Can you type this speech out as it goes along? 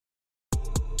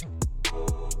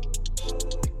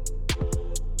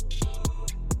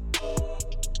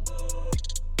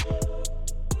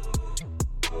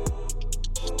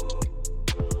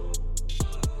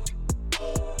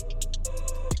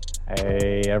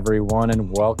everyone,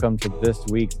 and welcome to this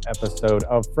week's episode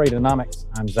of Freightonomics.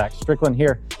 I'm Zach Strickland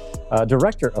here,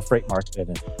 Director of Freight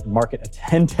Market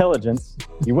Intelligence.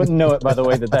 You wouldn't know it by the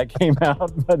way that came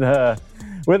out, but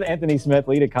with Anthony Smith,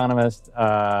 lead economist.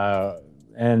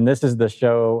 And this is the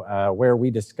show where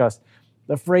we discuss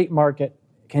the freight market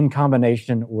in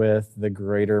combination with the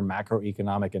greater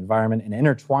macroeconomic environment and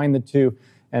intertwine the two.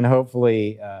 And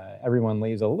hopefully everyone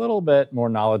leaves a little bit more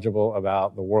knowledgeable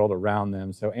about the world around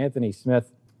them. So Anthony Smith,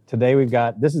 today we've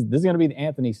got, this is going to be the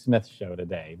Anthony Smith show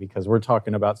today because we're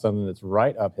talking about something that's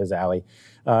right up his alley.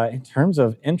 In terms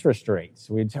of interest rates,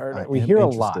 we hear a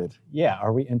lot. Yeah,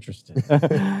 are we interested?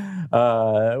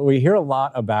 We hear a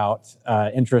lot about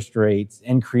interest rates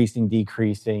increasing,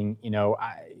 decreasing.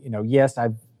 Yes,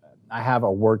 I have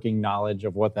a working knowledge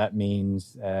of what that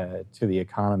means to the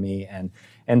economy and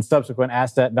subsequent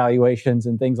asset valuations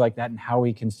and things like that and how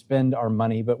we can spend our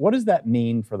money. But what does that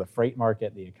mean for the freight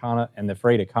market, and the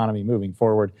freight economy moving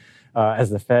forward as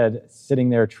the Fed sitting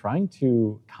there trying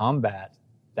to combat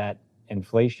that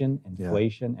inflation?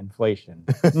 That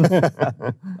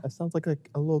sounds like a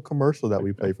little commercial that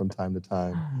we play from time to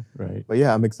time. Right. But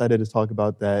yeah, I'm excited to talk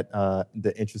about that,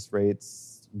 the interest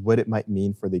rates, what it might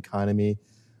mean for the economy.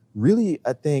 Really,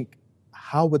 I think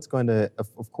how it's going to,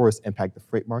 of course, impact the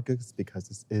freight markets because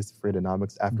this is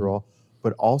Freightonomics after all,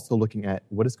 but also looking at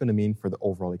what it's going to mean for the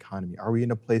overall economy. Are we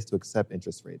in a place to accept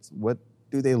interest rates? What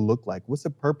do they look like? What's the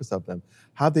purpose of them?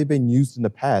 How have they been used in the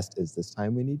past? Is this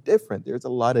time we need different? There's a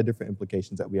lot of different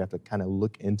implications that we have to kind of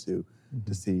look into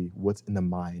to see what's in the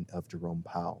mind of Jerome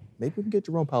Powell. Maybe we can get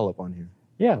Jerome Powell up on here.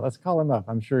 Yeah, let's call him up.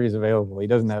 I'm sure he's available. He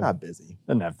doesn't have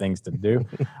things to do.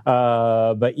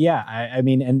 But yeah, I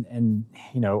mean, and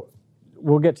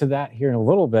we'll get to that here in a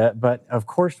little bit. But of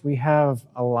course, we have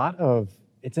a lot of.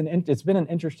 It's been an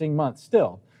interesting month.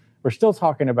 Still, we're still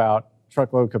talking about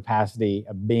truckload capacity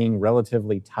being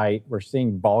relatively tight. We're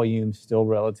seeing volume still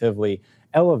relatively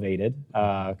elevated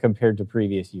compared to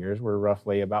previous years. We're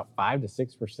roughly about 5 to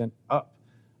 6% up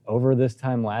over this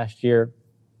time last year.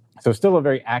 So still a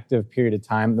very active period of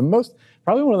time.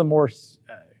 Probably one of the more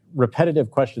repetitive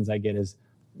questions I get is,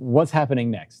 what's happening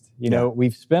next?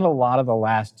 We've spent a lot of the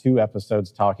last 2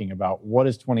 episodes talking about what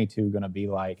is 22 going to be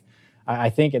like. I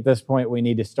think at this point we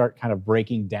need to start kind of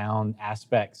breaking down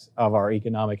aspects of our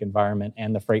economic environment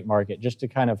and the freight market just to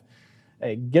kind of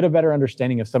get a better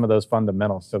understanding of some of those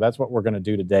fundamentals. So that's what we're going to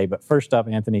do today. But first up,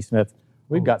 Anthony Smith,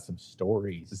 we've got some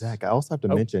stories. Zach, I also have to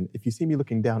mention, if you see me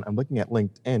looking down, I'm looking at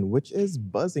LinkedIn, which is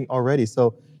buzzing already.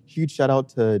 So huge shout out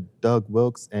to Doug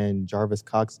Wilkes and Jarvis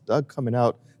Cox. Doug coming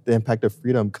out, the Impact of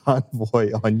Freedom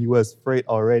convoy on U.S. freight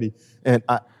already. And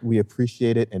we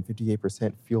appreciate it. And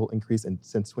 58% fuel increase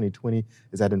since 2020.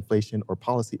 Is that inflation or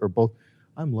policy or both?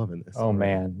 I'm loving this. Oh,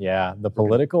 man. Yeah. The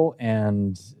political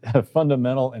and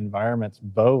fundamental environments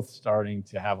both starting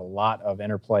to have a lot of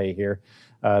interplay here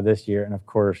this year. And of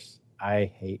course,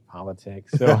 I hate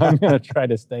politics, so I'm going to try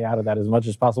to stay out of that as much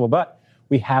as possible. But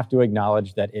we have to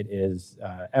acknowledge that it is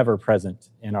ever present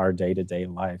in our day-to-day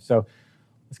life. So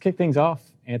let's kick things off,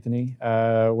 Anthony,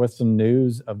 with some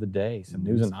news of the day, some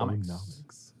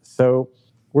newsonomics. So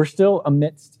we're still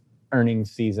amidst earnings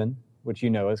season, which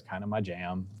is kind of my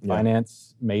jam. Yeah.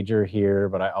 Finance major here,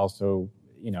 but I also,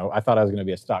 I thought I was going to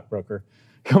be a stockbroker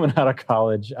coming out of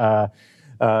college.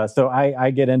 So I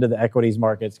get into the equities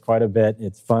markets quite a bit.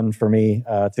 It's fun for me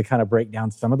to kind of break down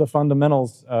some of the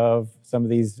fundamentals of some of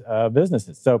these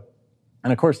businesses. So,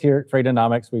 and of course here at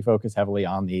Freightonomics, we focus heavily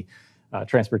on the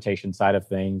transportation side of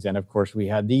things. And of course, we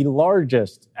had the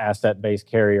largest asset-based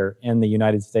carrier in the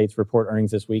United States report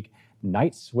earnings this week,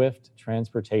 Knight-Swift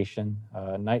Transportation,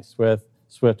 Knight-Swift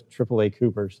AAA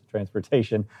Coopers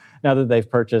Transportation, now that they've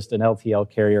purchased an LTL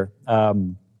carrier.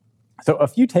 So a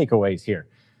few takeaways here,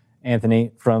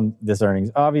 Anthony, from this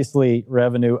earnings. Obviously,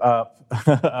 revenue up.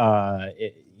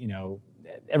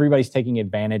 Everybody's taking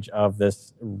advantage of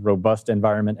this robust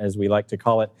environment, as we like to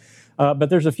call it. But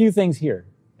there's a few things here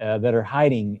that are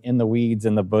hiding in the weeds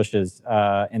and the bushes,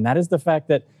 and that is the fact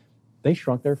that they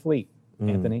shrunk their fleet,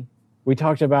 Anthony. We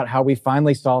talked about how we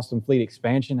finally saw some fleet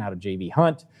expansion out of J.B.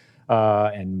 Hunt,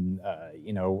 and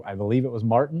I believe it was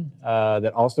Martin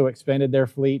that also expanded their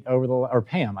fleet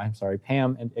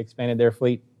PAM expanded their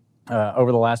fleet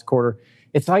over the last quarter.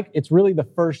 It's really the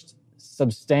first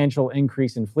substantial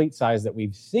increase in fleet size that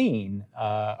we've seen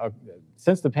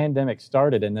since the pandemic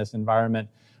started, and this environment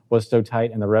was so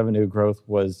tight and the revenue growth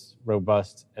was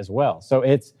robust as well. So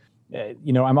it's,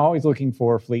 I'm always looking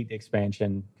for fleet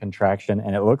expansion, contraction,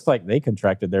 and it looks like they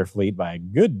contracted their fleet by a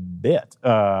good bit,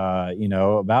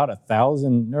 about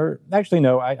 1,000, or actually,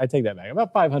 no, I take that back.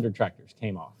 About 500 tractors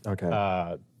came off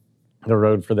the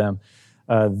road for them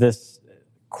this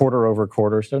quarter over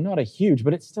quarter. So not a huge,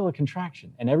 but it's still a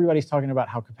contraction. And everybody's talking about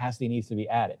how capacity needs to be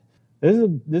added. This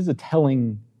is a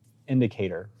telling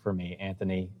indicator for me,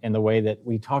 Anthony, in the way that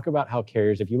we talk about how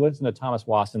carriers, if you listen to Thomas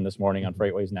Wasson this morning on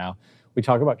FreightWaves Now, we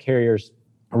talk about carriers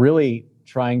really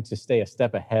trying to stay a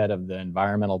step ahead of the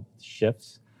environmental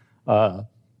shifts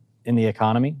in the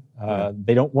economy.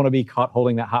 They don't want to be caught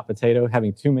holding that hot potato,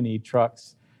 having too many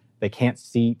trucks. They can't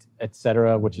seat, et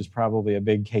cetera, which is probably a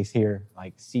big case here,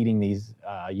 like seating these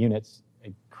units,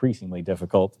 increasingly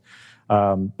difficult.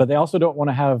 But they also don't want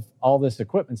to have all this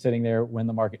equipment sitting there when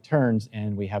the market turns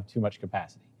and we have too much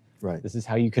capacity. Right. This is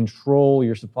how you control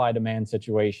your supply-demand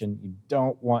situation. You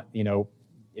don't want,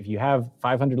 if you have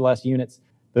 500 less units,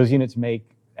 those units make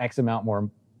X amount more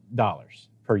dollars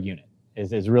per unit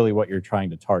is really what you're trying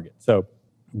to target. So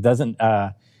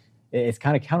it's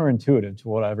kind of counterintuitive to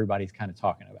what everybody's kind of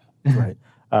talking about. Right.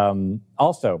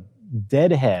 Also,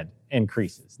 deadhead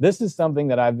increases. This is something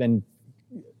that I've been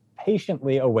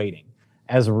patiently awaiting.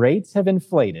 As rates have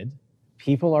inflated,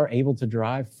 people are able to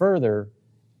drive further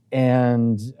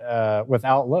and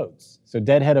without loads. So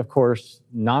deadhead, of course,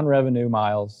 non-revenue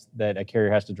miles that a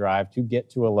carrier has to drive to get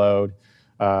to a load.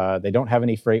 They don't have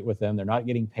any freight with them. They're not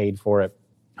getting paid for it.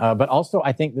 But also,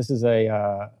 I think this is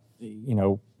an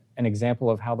example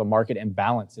of how the market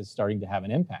imbalance is starting to have an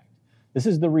impact. This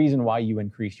is the reason why you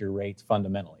increase your rates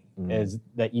fundamentally, is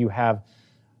that you have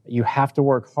to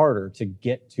work harder to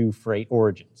get to freight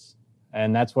origins.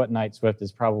 And that's what Knight-Swift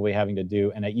is probably having to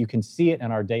do. And you can see it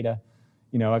in our data.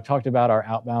 I've talked about our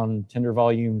outbound tender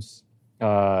volumes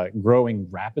growing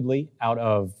rapidly out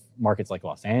of markets like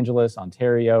Los Angeles,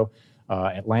 Ontario,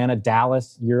 Atlanta,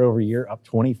 Dallas, year over year, up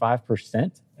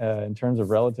 25% in terms of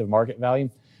relative market value.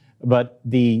 But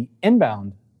the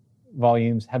inbound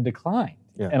volumes have declined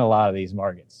in a lot of these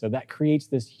markets. So that creates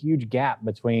this huge gap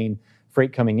between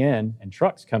freight coming in and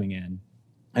trucks coming in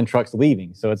and trucks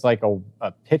leaving. So it's like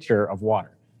a pitcher of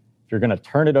water. If you're going to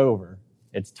turn it over,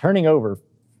 it's turning over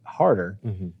harder,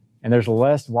 and there's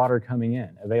less water coming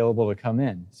in, available to come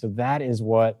in. So that is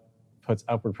what puts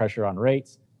upward pressure on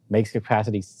rates, makes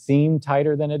capacity seem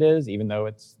tighter than it is, even though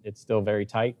it's still very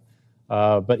tight.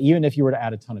 But even if you were to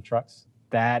add a ton of trucks,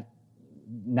 that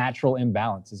natural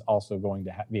imbalance is also going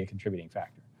to be a contributing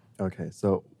factor. Okay,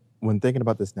 so when thinking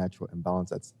about this natural imbalance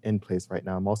that's in place right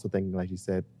now, I'm also thinking, like you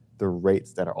said, the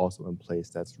rates that are also in place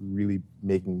that's really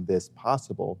making this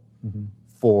possible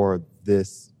for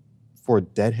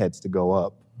deadheads to go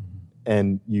up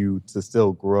and you to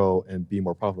still grow and be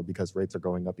more profitable because rates are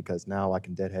going up, because now I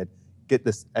can deadhead, get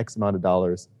this X amount of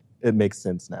dollars. It makes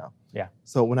sense now. Yeah.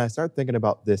 So when I start thinking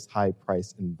about this high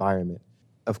price environment,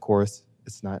 of course,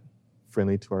 it's not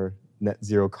friendly to our net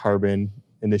zero carbon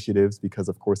initiatives, because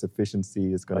of course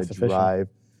efficiency is going to drive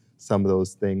some of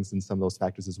those things and some of those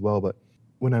factors as well. But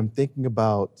when I'm thinking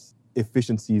about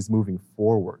efficiencies moving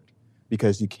forward,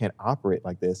 because you can't operate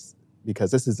like this,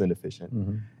 because this is inefficient,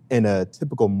 in a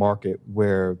typical market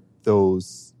where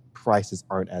those prices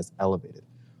aren't as elevated,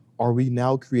 are we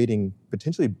now creating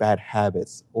potentially bad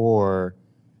habits, or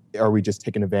are we just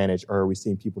taking advantage, or are we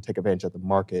seeing people take advantage of the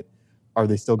market? Are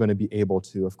they still going to be able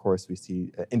to, of course, we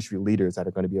see industry leaders that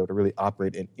are going to be able to really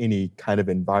operate in any kind of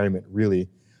environment, really.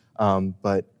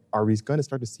 But are we going to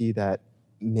start to see that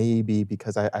maybe,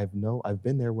 because I've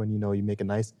been there when, you make a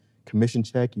nice commission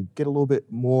check, you get a little bit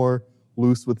more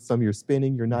loose with some of your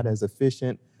spending, you're not as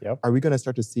efficient. Yep. Are we going to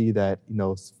start to see that,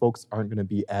 folks aren't going to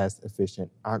be as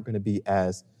efficient, aren't going to be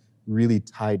as really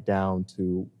tied down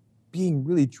to being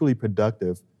really, truly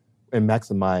productive and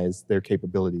maximize their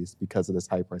capabilities because of this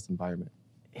high price environment?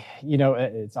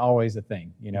 It's always a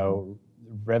thing.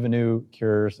 Revenue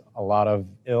cures a lot of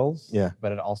ills,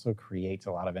 but it also creates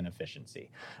a lot of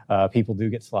inefficiency. People do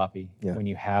get sloppy when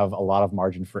you have a lot of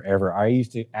margin for error. I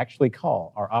used to actually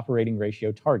call our operating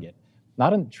ratio target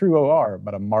not a true OR,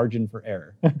 but a margin for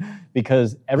error,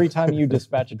 because every time you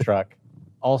dispatch a truck,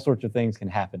 all sorts of things can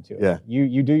happen to it. Yeah.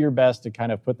 You do your best to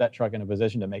kind of put that truck in a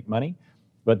position to make money,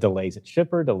 but delays at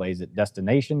shipper, delays at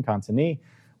destination, consignee,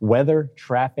 weather,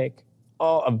 traffic,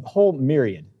 a whole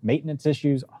myriad, maintenance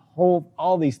issues,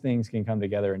 all these things can come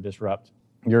together and disrupt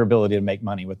your ability to make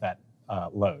money with that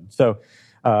load. So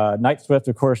Knight-Swift,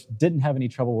 of course, didn't have any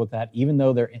trouble with that, even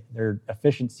though their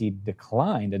efficiency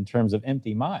declined in terms of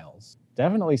empty miles.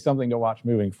 Definitely something to watch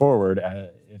moving forward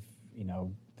if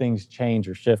things change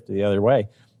or shift the other way.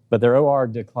 But their OR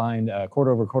declined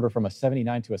quarter over quarter from a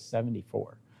 79 to a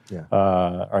 74. Yeah.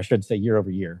 Or I should say year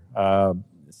over year,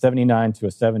 79 to a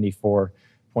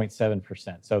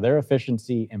 74.7%. So their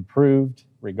efficiency improved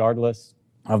regardless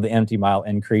of the empty mile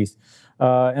increase.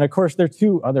 And of course, there are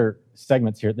two other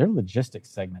segments here. Their logistics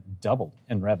segment doubled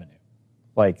in revenue.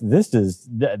 Like this is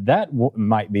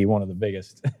might be one of the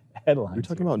biggest headlines. You're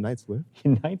talking about Knight-Swift?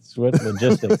 Knight-Swift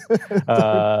Logistics,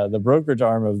 the brokerage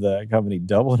arm of the company,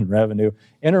 doubled in revenue.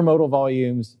 Intermodal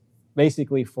volumes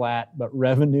basically flat, but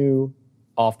revenue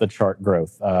off the chart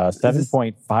growth.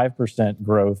 7.5%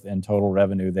 growth in total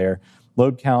revenue there.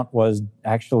 Load count was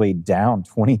actually down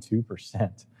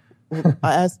 22%. Well,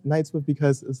 I asked Knight-Swift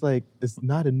because it's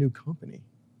not a new company.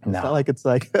 It's not like it's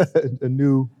like a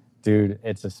new. Dude,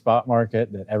 it's a spot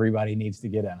market that everybody needs to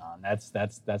get in on. That's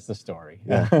the story.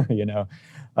 Yeah. You know,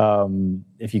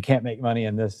 if you can't make money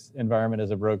in this environment as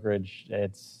a brokerage,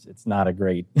 it's not a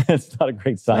great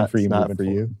sign for you moving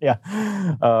forward. Yeah,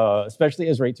 especially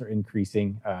as rates are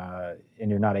increasing and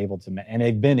you're not able to, and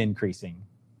they've been increasing.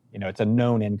 You know, it's a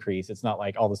known increase. It's not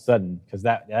like all of a sudden, because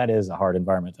that is a hard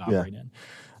environment to operate in.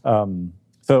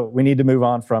 So we need to move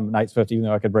on from Knight-Swift, even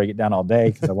though I could break it down all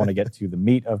day because I want to get to the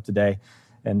meat of today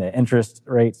and the interest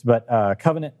rates. But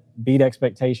Covenant beat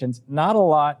expectations. Not a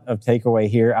lot of takeaway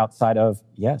here outside of,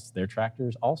 yes, their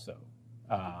tractors also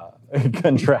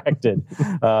contracted.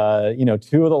 You know,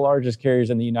 two of the largest carriers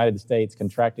in the United States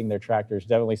contracting their tractors,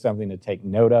 definitely something to take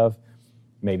note of.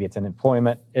 Maybe it's an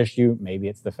employment issue. Maybe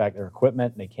it's the fact their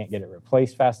equipment, they can't get it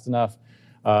replaced fast enough.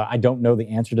 I don't know the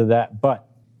answer to that, but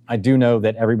I do know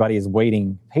that everybody is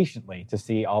waiting patiently to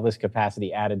see all this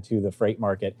capacity added to the freight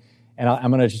market. And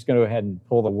I'm going to go ahead and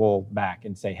pull the wool back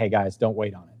and say, hey, guys, don't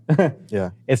wait on it. Yeah.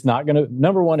 It's not going to,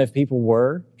 number one, if people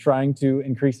were trying to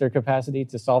increase their capacity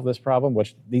to solve this problem,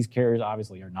 which these carriers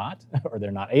obviously are not, or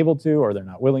they're not able to, or they're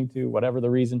not willing to, whatever the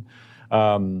reason,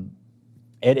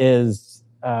 it's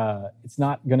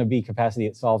not going to be capacity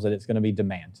that solves it. It's going to be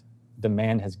demand.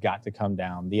 Demand has got to come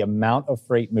down. The amount of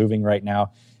freight moving right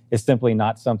now is simply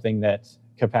not something that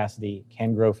capacity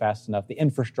can grow fast enough. The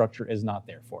infrastructure is not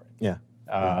there for it. Yeah.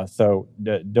 So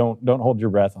don't hold your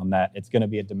breath on that. It's going to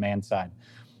be a demand side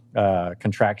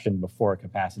contraction before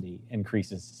capacity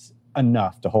increases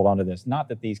enough to hold on to this. Not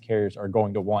that these carriers are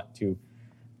going to want to.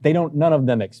 None of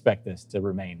them expect this to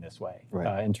remain this way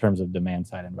in terms of demand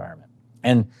side environment.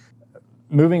 And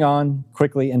moving on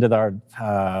quickly into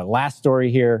our last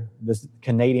story here, this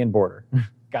Canadian border.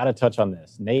 Got to touch on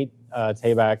this. Nate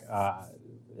Tabak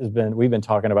we've been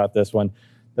talking about this one.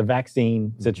 The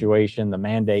vaccine situation, the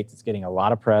mandates, it's getting a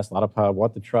lot of press, a lot of pub.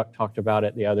 What the Truck talked about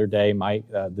it the other day, Mike,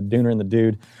 the Dooner and the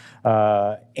Dude.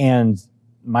 And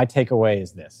my takeaway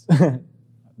is this.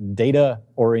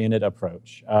 Data-oriented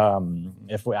approach.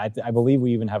 I believe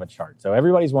we even have a chart. So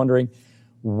everybody's wondering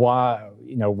why,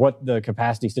 what the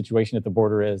capacity situation at the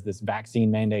border is, this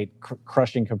vaccine mandate,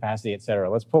 crushing capacity, et cetera.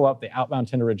 Let's pull up the outbound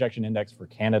tender rejection index for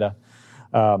Canada.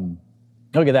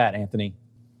 Look at that, Anthony.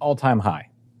 All-time high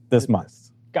this month.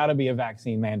 Got to be a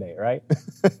vaccine mandate, right?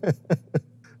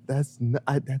 That's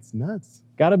nuts.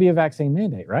 Got to be a vaccine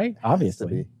mandate, right?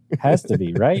 Obviously. Has to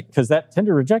be, right? Because that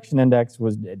tender rejection index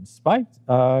it spiked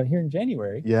here in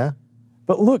January. Yeah.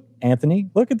 But look, Anthony,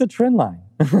 look at the trend line.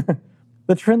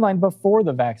 The trend line before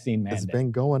the vaccine mandate. It's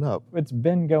been going up. It's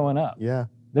been going up. Yeah.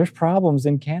 There's problems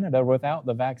in Canada without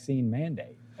the vaccine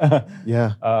mandate.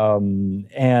 Yeah.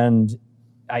 And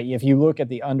if you look at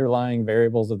the underlying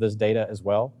variables of this data as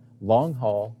well, long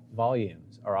haul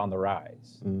volumes are on the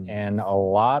rise. And a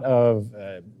lot of,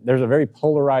 there's a very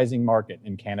polarizing market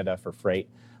in Canada for freight.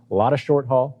 A lot of short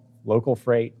haul, local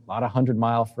freight, a lot of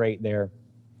 100-mile freight there.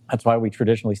 That's why we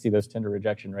traditionally see those tender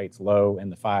rejection rates low in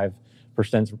the 5%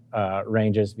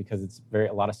 ranges, because it's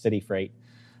a lot of city freight.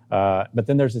 But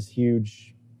then there's this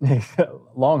huge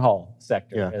long haul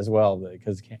sector as well,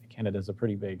 because Canada is a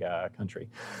pretty big country.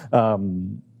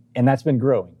 And that's been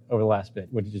growing over the last bit,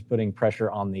 which is putting pressure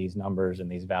on these numbers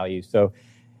and these values. So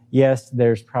yes,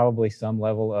 there's probably some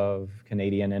level of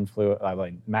Canadian influence,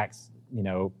 max,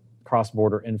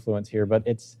 cross-border influence here, but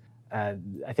it's, I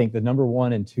think the number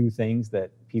one and two things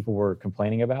that people were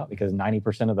complaining about, because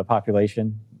 90% of the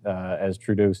population, as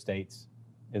Trudeau states,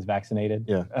 is vaccinated.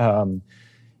 Yeah.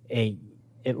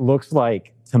 It looks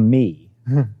like, to me,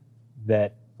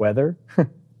 that weather,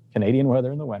 Canadian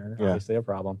weather in the winter, obviously a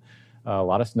problem, a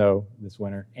lot of snow this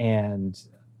winter, and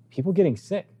people getting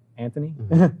sick, Anthony.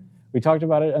 Mm-hmm. We talked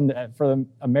about it for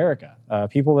America.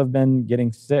 People have been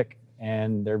getting sick,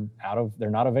 and they're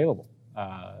not available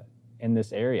in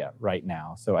this area right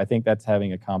now. So I think that's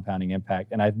having a compounding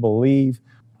impact. And I believe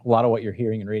a lot of what you're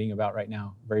hearing and reading about right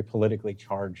now, very politically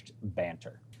charged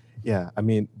banter. Yeah, I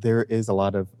mean, there is a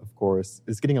lot of course,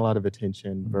 it's getting a lot of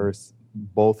attention, versus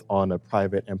both on a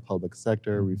private and public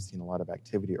sector. We've seen a lot of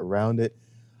activity around it.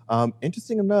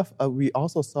 Interesting enough, we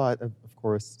also saw, of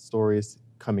course, stories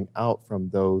coming out from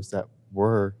those that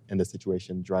were in the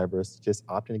situation, drivers just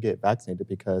opting to get vaccinated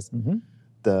because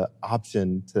the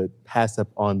option to pass up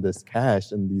on this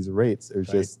cash and these rates are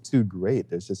just too great.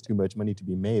 There's just too much money to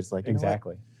be made. It's like, you know what?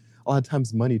 Exactly. A lot of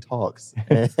times money talks.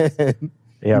 And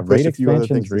Yeah, you push rate a few other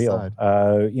expansion's things real. aside.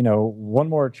 One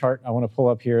more chart I want to pull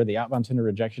up here, the outbound tender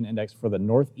rejection index for the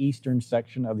northeastern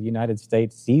section of the United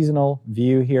States, seasonal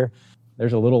view here.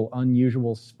 There's a little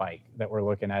unusual spike that we're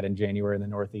looking at in January in the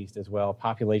Northeast as well.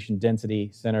 Population density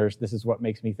centers. This is what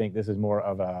makes me think this is more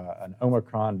of an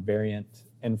Omicron variant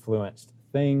influenced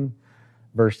thing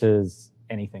versus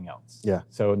anything else. Yeah.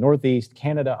 So Northeast,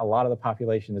 Canada, a lot of the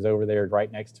population is over there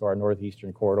right next to our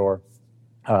northeastern corridor,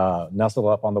 nestled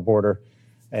up on the border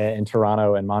in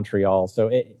Toronto and Montreal. So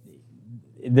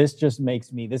this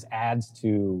adds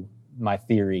to my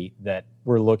theory that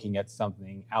we're looking at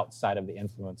something outside of the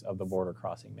influence of the border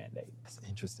crossing mandate. That's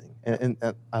interesting. And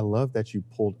I love that you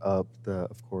pulled up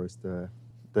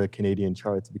the Canadian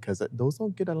charts because those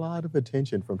don't get a lot of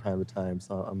attention from time to time.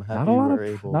 So I'm happy we're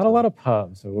able. Not a lot of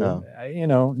pubs. So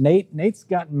No. Nate's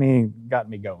gotten me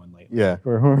going lately. Yeah.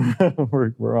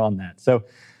 We're on that. So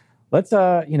let's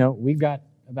we've got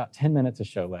about 10 minutes of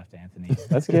show left, Anthony.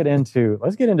 Let's get into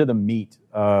the meat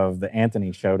of the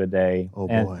Anthony show today. Oh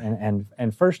boy.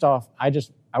 And first off, I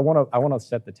want to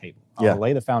set the table. I want to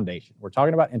lay the foundation. We're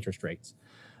talking about interest rates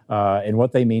and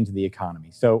what they mean to the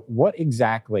economy. So what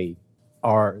exactly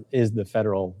is the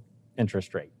federal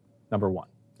interest rate? Number one.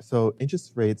 So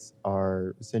interest rates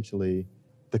are essentially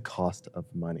the cost of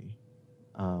money.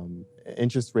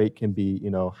 Interest rate can be,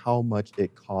 how much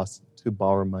it costs to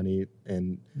borrow money.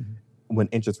 And when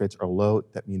interest rates are low,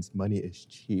 that means money is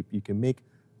cheap. You can make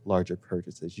larger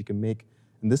purchases. And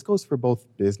this goes for both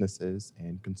businesses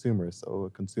and consumers. So a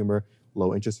consumer,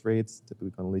 low interest rates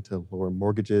typically going to lead to lower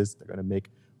mortgages. They're going to make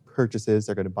purchases.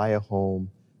 They're going to buy a home.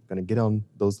 Going to get on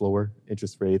those lower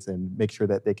interest rates and make sure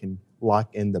that they can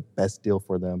lock in the best deal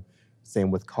for them. Same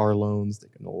with car loans. They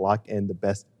can lock in the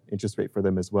best interest rate for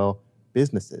them as well.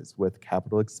 Businesses with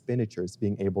capital expenditures,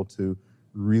 being able to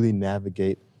really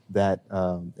navigate that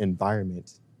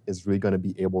environment is really going to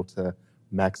be able to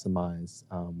maximize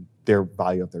their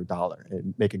value of their dollar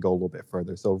and make it go a little bit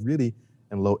further. So really,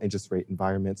 in low interest rate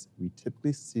environments, we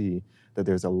typically see that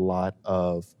there's a lot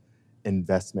of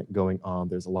investment going on.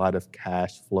 There's a lot of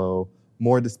cash flow,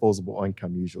 more disposable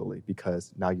income usually,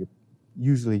 because now you're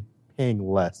usually paying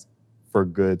less for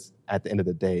goods at the end of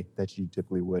the day that you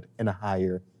typically would in a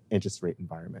higher interest rate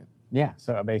environment. Yeah,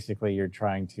 so basically you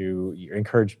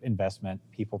encourage investment,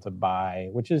 people to buy,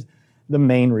 which is the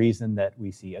main reason that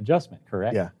we see adjustment,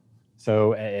 correct? Yeah.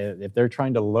 So if they're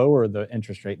trying to lower the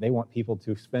interest rate, they want people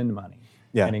to spend money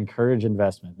and encourage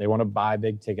investment. They want to buy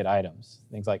big ticket items,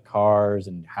 things like cars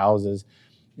and houses.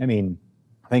 I mean,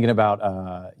 thinking about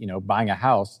buying a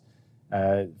house,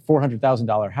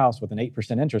 $400,000 house with an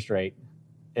 8% interest rate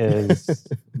is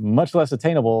much less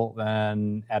attainable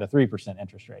than at a 3%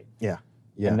 interest rate. Yeah.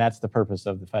 And that's the purpose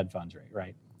of the Fed funds rate,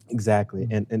 right? Exactly.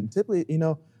 And typically,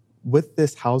 with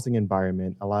this housing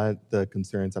environment, a lot of the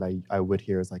concerns that I would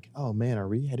hear is like, oh man, are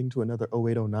we heading to another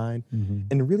 08, 09?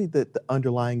 And really the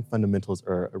underlying fundamentals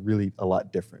are really a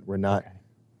lot different. We're not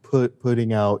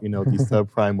putting out, these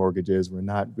subprime mortgages. We're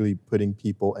not really putting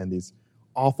people in these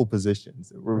awful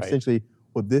positions. We're essentially,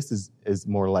 what this is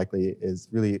more likely is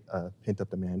really a pent up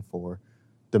demand for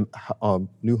the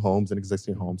new homes and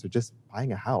existing homes or just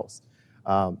buying a house.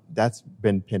 That's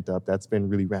been pent up. That's been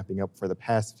really ramping up for the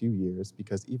past few years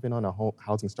because even on a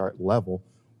housing start level,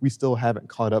 we still haven't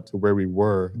caught up to where we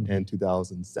were in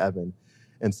 2007.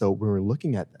 And so when we're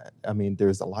looking at that, I mean,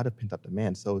 there's a lot of pent up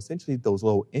demand. So essentially those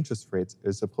low interest rates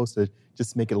are supposed to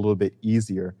just make it a little bit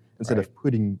easier instead of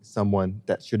putting someone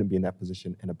that shouldn't be in that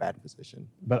position in a bad position.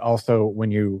 But also when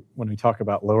we talk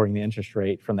about lowering the interest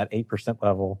rate from that 8%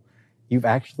 level, you've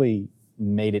actually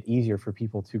made it easier for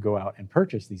people to go out and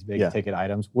purchase these big ticket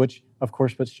items, which of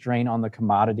course puts strain on the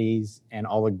commodities and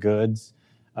all the goods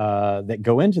that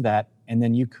go into that. And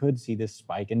then you could see this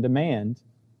spike in demand,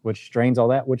 which strains all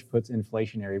that, which puts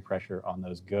inflationary pressure on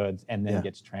those goods and then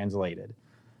gets translated.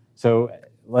 So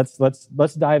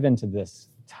let's dive into this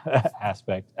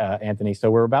aspect, Anthony.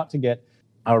 So we're about to get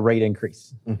a rate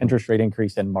increase, interest rate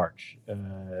increase in March,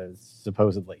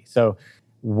 supposedly. So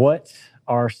what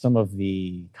are some of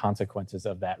the consequences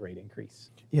of that rate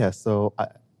increase? Yeah, so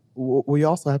we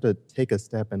also have to take a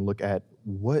step and look at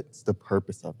what's the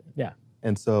purpose of it. Yeah.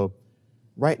 And so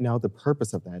right now, the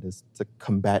purpose of that is to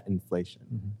combat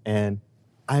inflation. And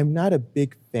I'm not a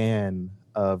big fan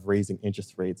of raising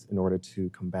interest rates in order to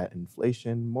combat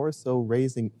inflation, more so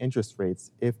raising interest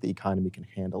rates if the economy can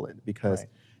handle it, because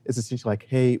it's essentially like,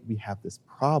 hey, we have this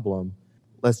problem,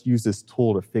 let's use this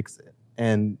tool to fix it.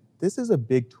 And this is a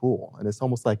big tool, and it's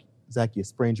almost like Zach, you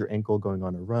sprained your ankle going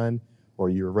on a run, or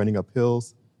you were running up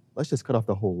hills. Let's just cut off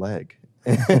the whole leg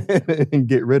and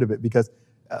get rid of it, because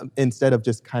instead of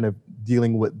just kind of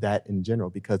dealing with that in general,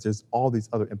 because there's all these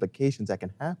other implications that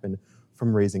can happen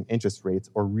from raising interest rates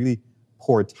or really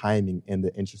poor timing in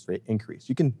the interest rate increase.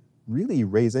 You can really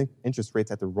raise interest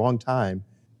rates at the wrong time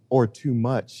or too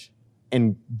much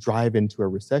and drive into a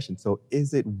recession. So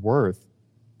is it worth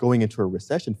going into a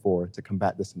recession to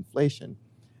combat this inflation?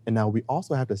 And now we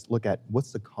also have to look at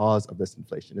what's the cause of this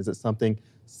inflation. Is it something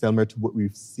similar to what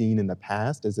we've seen in the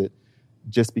past? Is it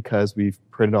just because we've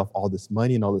printed off all this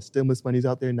money and all the stimulus money's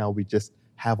out there, now we just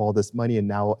have all this money and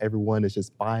now everyone is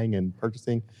just buying and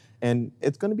purchasing? And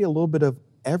it's going to be a little bit of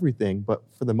everything, but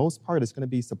for the most part, it's going to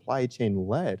be supply chain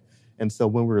led. And so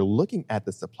when we're looking at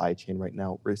the supply chain right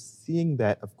now, we're seeing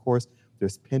that, of course,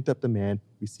 there's pent up demand.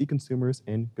 We see consumers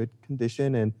in good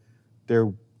condition and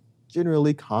they're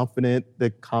generally confident.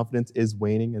 The confidence is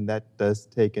waning, and that does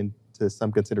take into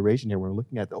some consideration here when we're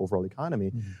looking at the overall economy.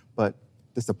 Mm-hmm. But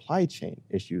the supply chain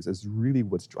issues is really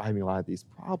what's driving a lot of these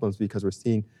problems, because we're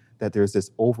seeing that there's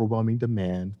this overwhelming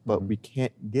demand, but we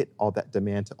can't get all that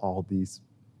demand to all these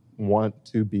want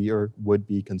to be or would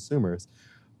be consumers.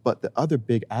 But the other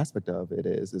big aspect of it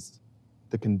is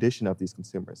the condition of these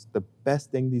consumers. The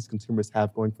best thing these consumers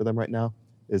have going for them right now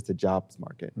is the jobs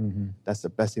market. Mm-hmm. That's the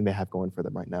best thing they have going for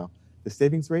them right now. The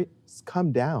savings rate has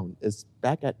come down. It's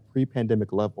back at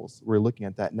pre-pandemic levels. We're looking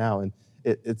at that now, and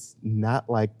it's not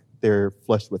like they're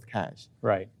flushed with cash.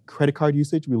 Right. Credit card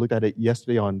usage, we looked at it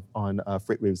yesterday on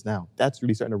FreightWaves Now. That's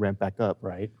really starting to ramp back up.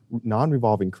 Right.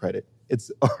 Non-revolving credit, it's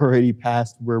already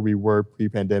past where we were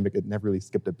pre-pandemic. It never really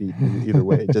skipped a beat either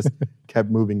way. It just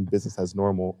kept moving business as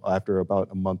normal after about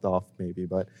a month off maybe.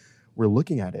 But we're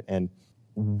looking at it, and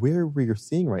where we're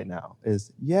seeing right now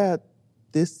is,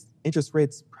 this interest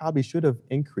rates probably should have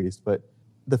increased, but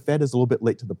the Fed is a little bit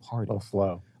late to the party. A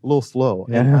little slow.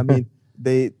 Yeah. And I mean,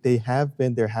 there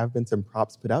have been some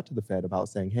props put out to the Fed about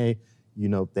saying, hey,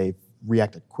 they've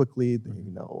reacted quickly,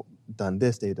 they've done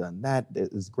this, they've done that.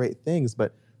 It's great things,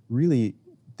 but really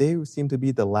they seem to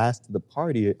be the last to the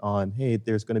party on, hey,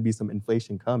 there's going to be some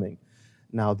inflation coming.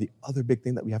 Now, the other big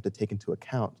thing that we have to take into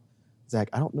account, Zach,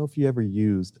 I don't know if you ever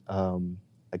used a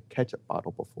ketchup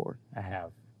bottle before. I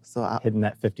have. So hidden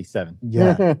that 57.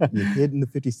 Yeah, you hid in the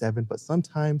 57, but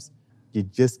sometimes you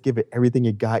just give it everything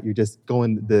you got. You're just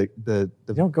going you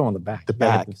don't go on the back. The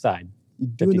back. The side. You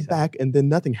do in the back, and then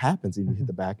nothing happens, and you hit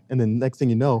the back. And then next thing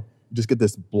you know, you just get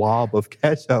this blob of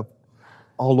ketchup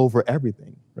all over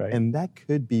everything. Right. And that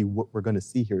could be what we're going to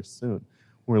see here soon.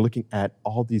 When we're looking at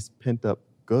all these pent-up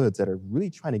goods that are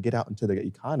really trying to get out into the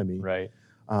economy. Right.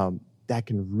 That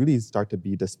can really start to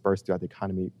be dispersed throughout the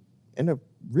economy and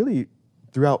really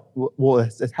throughout, well,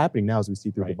 it's happening now as we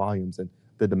see through the volumes and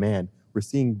the demand. We're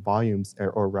seeing volumes,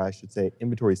 or I should say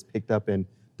inventories picked up in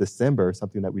December,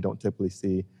 something that we don't typically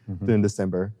see in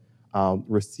December.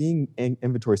 We're seeing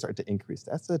inventory start to increase.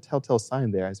 That's a telltale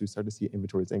sign there as we start to see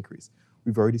inventories increase.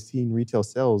 We've already seen retail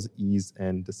sales ease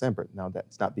in December. Now,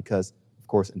 that's not because, of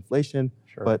course, inflation,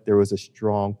 but there was a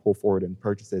strong pull forward in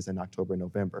purchases in October and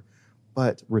November.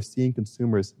 But we're seeing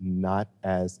consumers not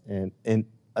as in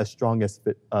a strong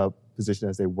position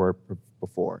as they were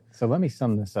before. So let me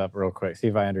sum this up real quick, see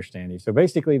if I understand you. So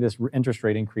basically, this interest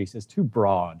rate increase is too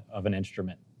broad of an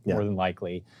instrument, more than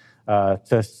likely,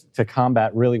 to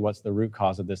combat really what's the root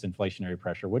cause of this inflationary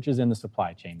pressure, which is in the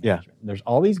supply chain management. There's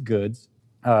all these goods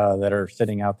that are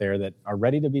sitting out there that are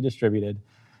ready to be distributed.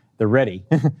 They're ready.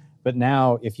 But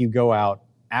now if you go out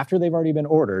after they've already been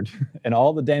ordered and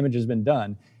all the damage has been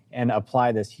done and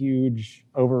apply this huge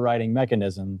overriding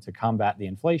mechanism to combat the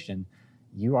inflation,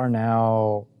 you are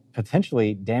now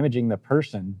potentially damaging the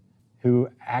person who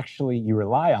actually you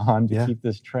rely on to keep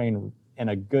this train in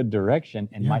a good direction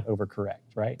and might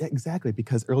overcorrect, right? Exactly,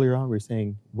 because earlier on we were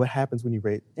saying what happens when you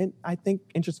rate, and I think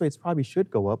interest rates probably should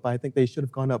go up, but I think they should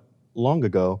have gone up long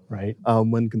ago, right?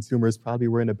 When consumers probably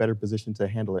were in a better position to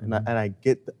handle it. And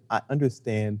I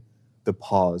understand the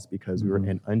pause because we were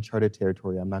in uncharted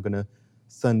territory. I'm not going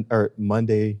to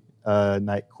Monday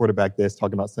night quarterback this,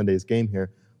 talking about Sunday's game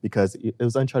here, because it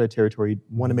was uncharted territory.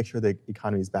 You want to make sure the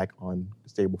economy is back on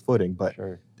stable footing, but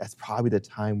that's probably the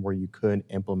time where you could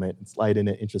implement and slide in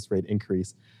an interest rate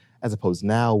increase, as opposed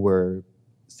now where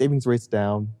savings rates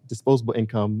down, disposable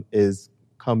income is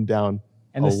come down.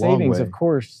 And the savings, of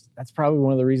course, that's probably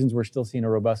one of the reasons we're still seeing a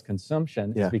robust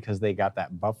consumption is because they got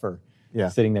that buffer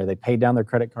sitting there. They paid down their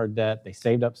credit card debt. They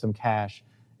saved up some cash.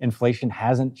 Inflation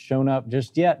hasn't shown up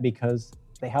just yet because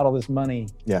they had all this money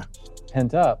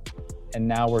pent up. And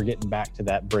now we're getting back to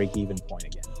that break-even point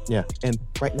again. Yeah, and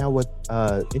right now with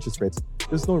interest rates,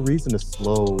 there's no reason to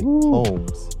slow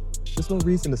homes there's no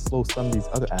reason to slow some of these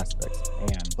other aspects.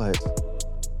 Man. But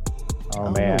I Oh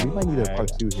don't man. know, we might need a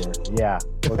part 2 here. Yeah.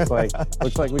 Looks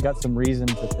like we got some reason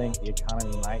to think the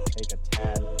economy might take a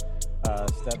tad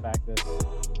step back this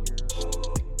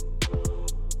year.